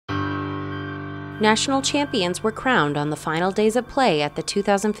National champions were crowned on the final days of play at the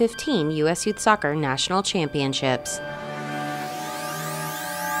 2015 U.S. Youth Soccer National Championships.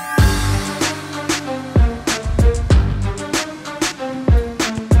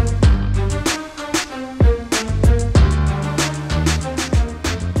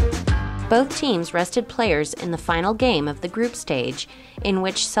 Both teams rested players in the final game of the group stage, in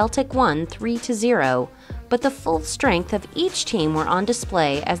which Celtic won 3-0, but the full strength of each team were on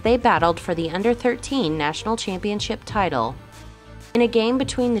display as they battled for the Under-13 National Championship title. In a game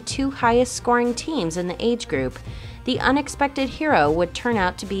between the two highest-scoring teams in the age group, the unexpected hero would turn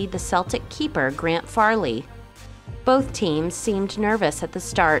out to be the Celtic keeper, Grant Farley. Both teams seemed nervous at the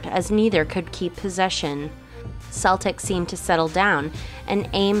start as neither could keep possession. Celtic seemed to settle down and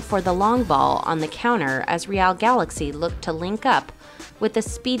aim for the long ball on the counter as Real Galaxy looked to link up with the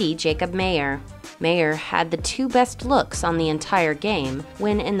speedy Jacob Mayer. Mayer had the two best looks on the entire game,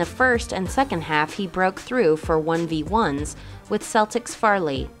 when in the first and second half he broke through for 1v1s with Celtic's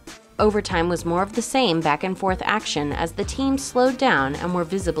Farley. Overtime was more of the same back-and-forth action as the teams slowed down and were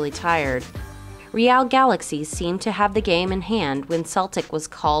visibly tired. Real Galaxy seemed to have the game in hand when Celtic was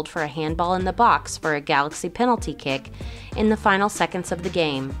called for a handball in the box for a Galaxy penalty kick in the final seconds of the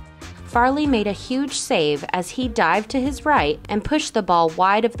game. Farley made a huge save as he dived to his right and pushed the ball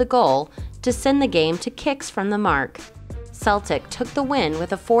wide of the goal to send the game to kicks from the mark. Celtic took the win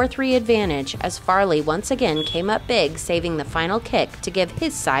with a 4-3 advantage as Farley once again came up big, saving the final kick to give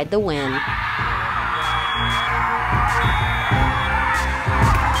his side the win.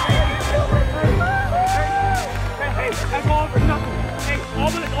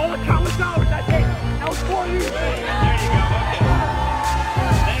 All the countless hours, that's it. That was for you. There you go, okay.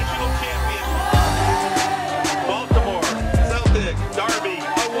 National champion. Baltimore, Celtic, Derby,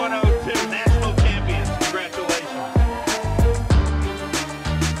 0102, national champions. Congratulations.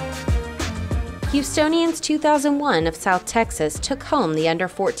 Houstonians 2001 of South Texas took home the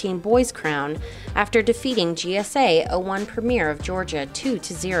Under-14 boys crown after defeating GSA 01 Premier of Georgia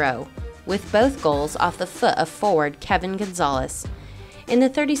 2-0, with both goals off the foot of forward Kevin Gonzalez. In the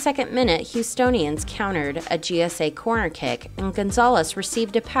 32nd minute, Houstonians countered a GSA corner kick, and Gonzalez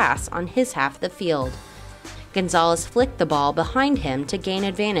received a pass on his half of the field. Gonzalez flicked the ball behind him to gain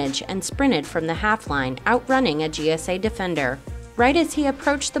advantage and sprinted from the half line, outrunning a GSA defender. Right as he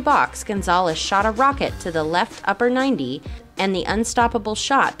approached the box, Gonzalez shot a rocket to the left upper 90, and the unstoppable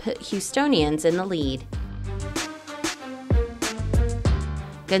shot put Houstonians in the lead.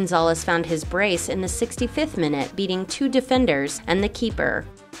 Gonzalez found his brace in the 65th minute, beating two defenders and the keeper.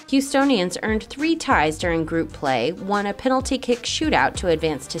 Houstonians earned 3 ties during group play, won a penalty kick shootout to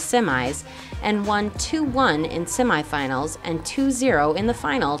advance to semis, and won 2-1 in semifinals and 2-0 in the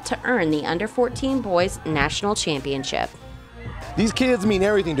final to earn the Under-14 Boys National Championship. These kids mean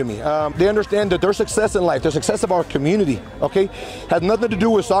everything to me. They understand that their success in life, their success of our community, okay, has nothing to do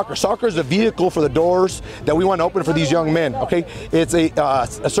with soccer. Soccer is a vehicle for the doors that we want to open for these young men, okay? It's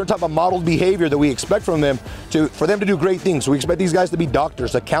a certain type of modeled behavior that we expect from them for them to do great things. So we expect these guys to be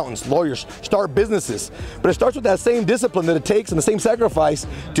doctors, accountants, lawyers, start businesses. But it starts with that same discipline that it takes and the same sacrifice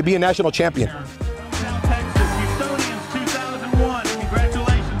to be a national champion. South Texas, Houstonians 2001.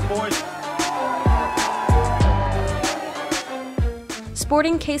 Congratulations, boys.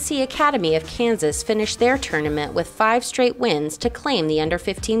 Sporting KC Academy of Kansas finished their tournament with 5 straight wins to claim the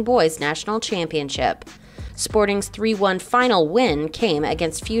Under-15 Boys National Championship. Sporting's 3-1 final win came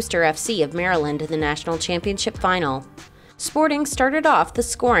against Fuster FC of Maryland in the National Championship final. Sporting started off the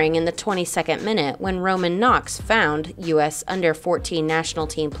scoring in the 22nd minute when Roman Knox found U.S. Under-14 national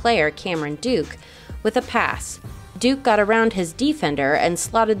team player Cameron Duke with a pass. Duke got around his defender and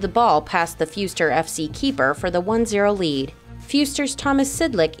slotted the ball past the Fuster FC keeper for the 1-0 lead. Fuster's Thomas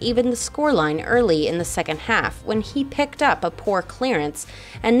Sidlick evened the scoreline early in the second half when he picked up a poor clearance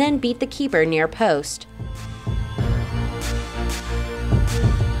and then beat the keeper near post.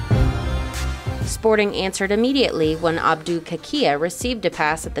 Sporting answered immediately when Abdou Kakia received a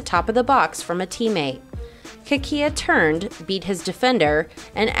pass at the top of the box from a teammate. Kakia turned, beat his defender,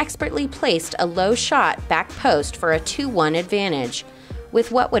 and expertly placed a low shot back post for a 2-1 advantage,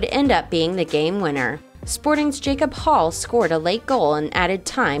 with what would end up being the game winner. Sporting's Jacob Hall scored a late goal and added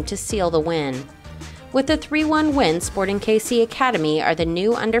time to seal the win. With the 3-1 win, Sporting KC Academy are the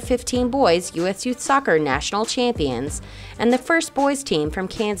new Under-15 Boys U.S. Youth Soccer National Champions and the first boys team from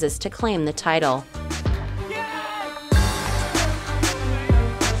Kansas to claim the title.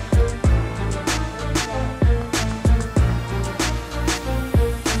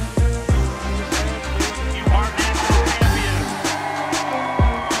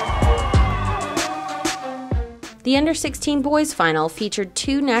 The Under-16 boys final featured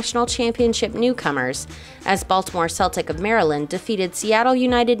two national championship newcomers, as Baltimore Celtic of Maryland defeated Seattle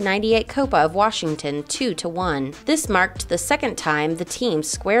United 98 Copa of Washington 2-1. This marked the second time the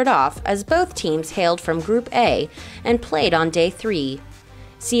teams squared off, as both teams hailed from Group A and played on Day 3.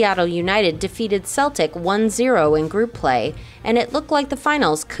 Seattle United defeated Celtic 1-0 in group play, and it looked like the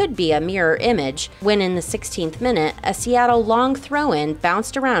finals could be a mirror image when in the 16th minute, a Seattle long throw-in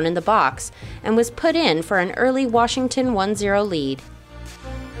bounced around in the box and was put in for an early Washington 1-0 lead.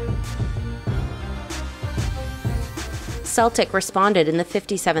 Celtic responded in the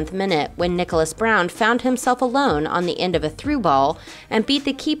 57th minute when Nicholas Brown found himself alone on the end of a through ball and beat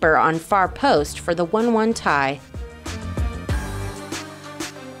the keeper on far post for the 1-1 tie.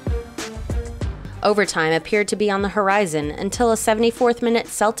 Overtime appeared to be on the horizon until a 74th minute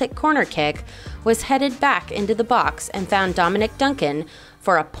Celtic corner kick was headed back into the box and found Dominic Duncan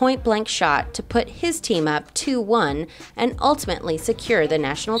for a point-blank shot to put his team up 2-1 and ultimately secure the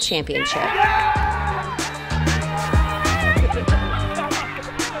national championship.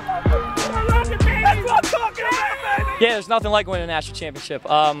 Yeah, there's nothing like winning a national championship.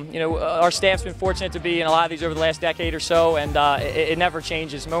 Our staff's been fortunate to be in a lot of these over the last decade or so, and it never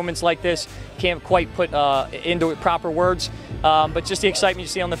changes. Moments like this can't quite put into proper words, but just the excitement you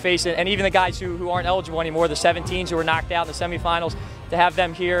see on the face, and even the guys who aren't eligible anymore, the 17s who were knocked out in the semifinals, to have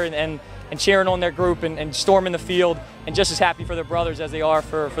them here and cheering on their group and storming the field, and just as happy for their brothers as they are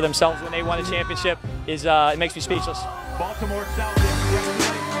for themselves when they won a championship, it makes me speechless. Baltimore Celtics.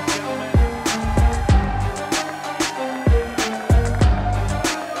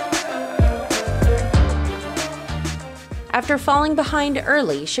 After falling behind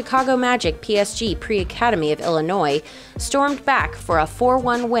early, Chicago Magic PSG Pre-Academy of Illinois stormed back for a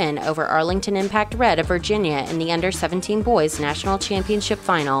 4-1 win over Arlington Impact Red of Virginia in the Under-17 Boys National Championship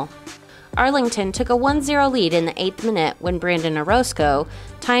Final. Arlington took a 1-0 lead in the 8th minute when Brandon Orozco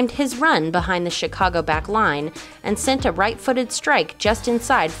timed his run behind the Chicago back line and sent a right-footed strike just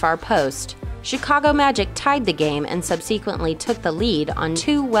inside far post. Chicago Magic tied the game and subsequently took the lead on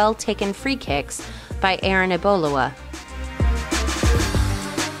two well-taken free kicks by Aaron Ebolowa.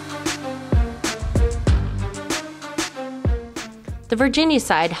 The Virginia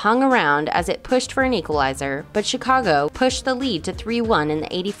side hung around as it pushed for an equalizer, but Chicago pushed the lead to 3-1 in the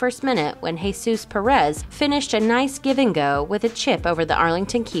 81st minute when Jesus Perez finished a nice give-and-go with a chip over the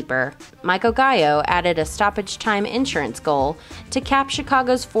Arlington keeper. Michael Gallo added a stoppage-time insurance goal to cap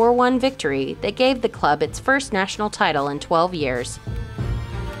Chicago's 4-1 victory that gave the club its first national title in 12 years.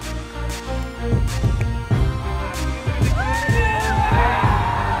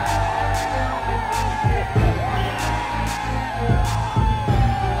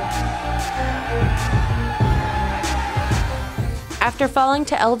 After falling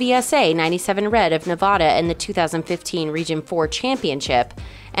to LVSA 97 Red of Nevada in the 2015 Region 4 Championship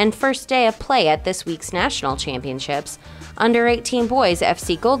and first day of play at this week's National Championships, Under-18 Boys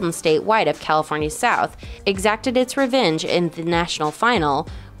FC Golden State White of California South exacted its revenge in the national final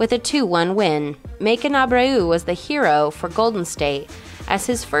with a 2-1 win. Macon Abreu was the hero for Golden State, as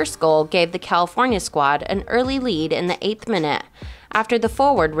his first goal gave the California squad an early lead in the 8th minute after the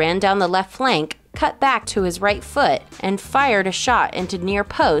forward ran down the left flank, cut back to his right foot, and fired a shot into near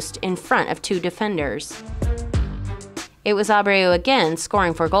post in front of two defenders. It was Abreu again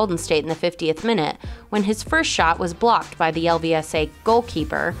scoring for Golden State in the 50th minute when his first shot was blocked by the LVSA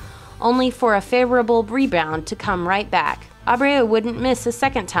goalkeeper, only for a favorable rebound to come right back. Abreu wouldn't miss a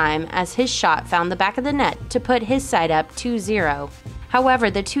second time as his shot found the back of the net to put his side up 2-0.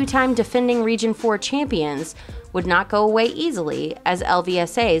 However, the two-time defending Region 4 champions would not go away easily, as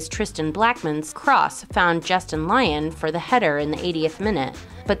LVSA's Tristan Blackman's cross found Justin Lyon for the header in the 80th minute,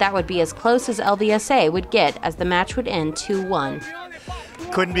 but that would be as close as LVSA would get as the match would end 2-1.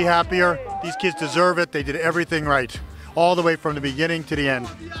 Couldn't be happier. These kids deserve it. They did everything right, all the way from the beginning to the end.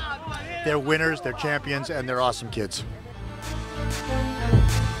 They're winners, they're champions, and they're awesome kids.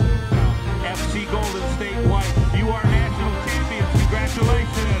 FC Golden State White, you are national champions.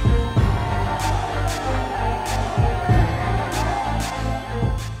 Congratulations.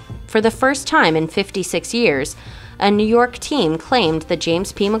 For the first time in 56 years, a New York team claimed the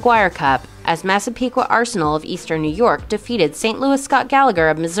James P. McGuire Cup as Massapequa Arsenal of Eastern New York defeated St. Louis Scott Gallagher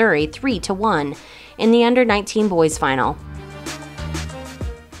of Missouri 3-1 in the Under-19 boys final.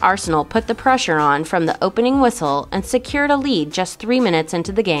 Arsenal put the pressure on from the opening whistle and secured a lead just 3 minutes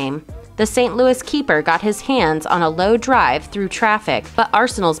into the game. The St. Louis keeper got his hands on a low drive through traffic, but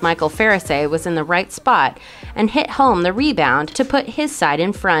Arsenal's Michael Farrisay was in the right spot and hit home the rebound to put his side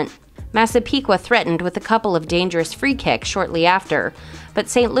in front. Massapequa threatened with a couple of dangerous free kicks shortly after, but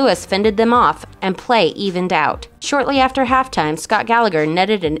St. Louis fended them off and play evened out. Shortly after halftime, Scott Gallagher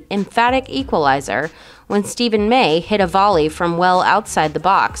netted an emphatic equalizer when Stephen May hit a volley from well outside the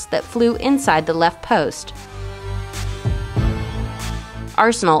box that flew inside the left post.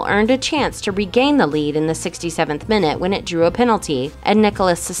 Arsenal earned a chance to regain the lead in the 67th minute when it drew a penalty, and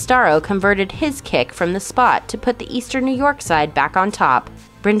Nicholas Sestaro converted his kick from the spot to put the Eastern New York side back on top.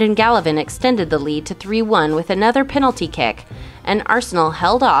 Brendan Gallivan extended the lead to 3-1 with another penalty kick, and Arsenal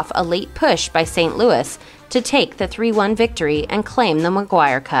held off a late push by St. Louis to take the 3-1 victory and claim the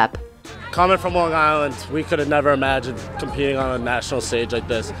Maguire Cup. Coming from Long Island, we could have never imagined competing on a national stage like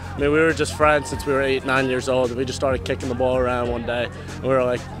this. I mean, we were just friends since we were 8, 9 years old, and we just started kicking the ball around one day, and we were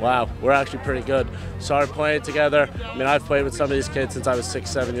like, wow, we're actually pretty good. Started playing together. I mean, I've played with some of these kids since I was 6,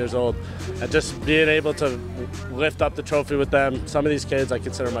 7 years old, and just being able to lift up the trophy with them, some of these kids I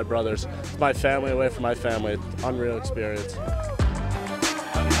consider my brothers. It's my family away from my family. It's an unreal experience.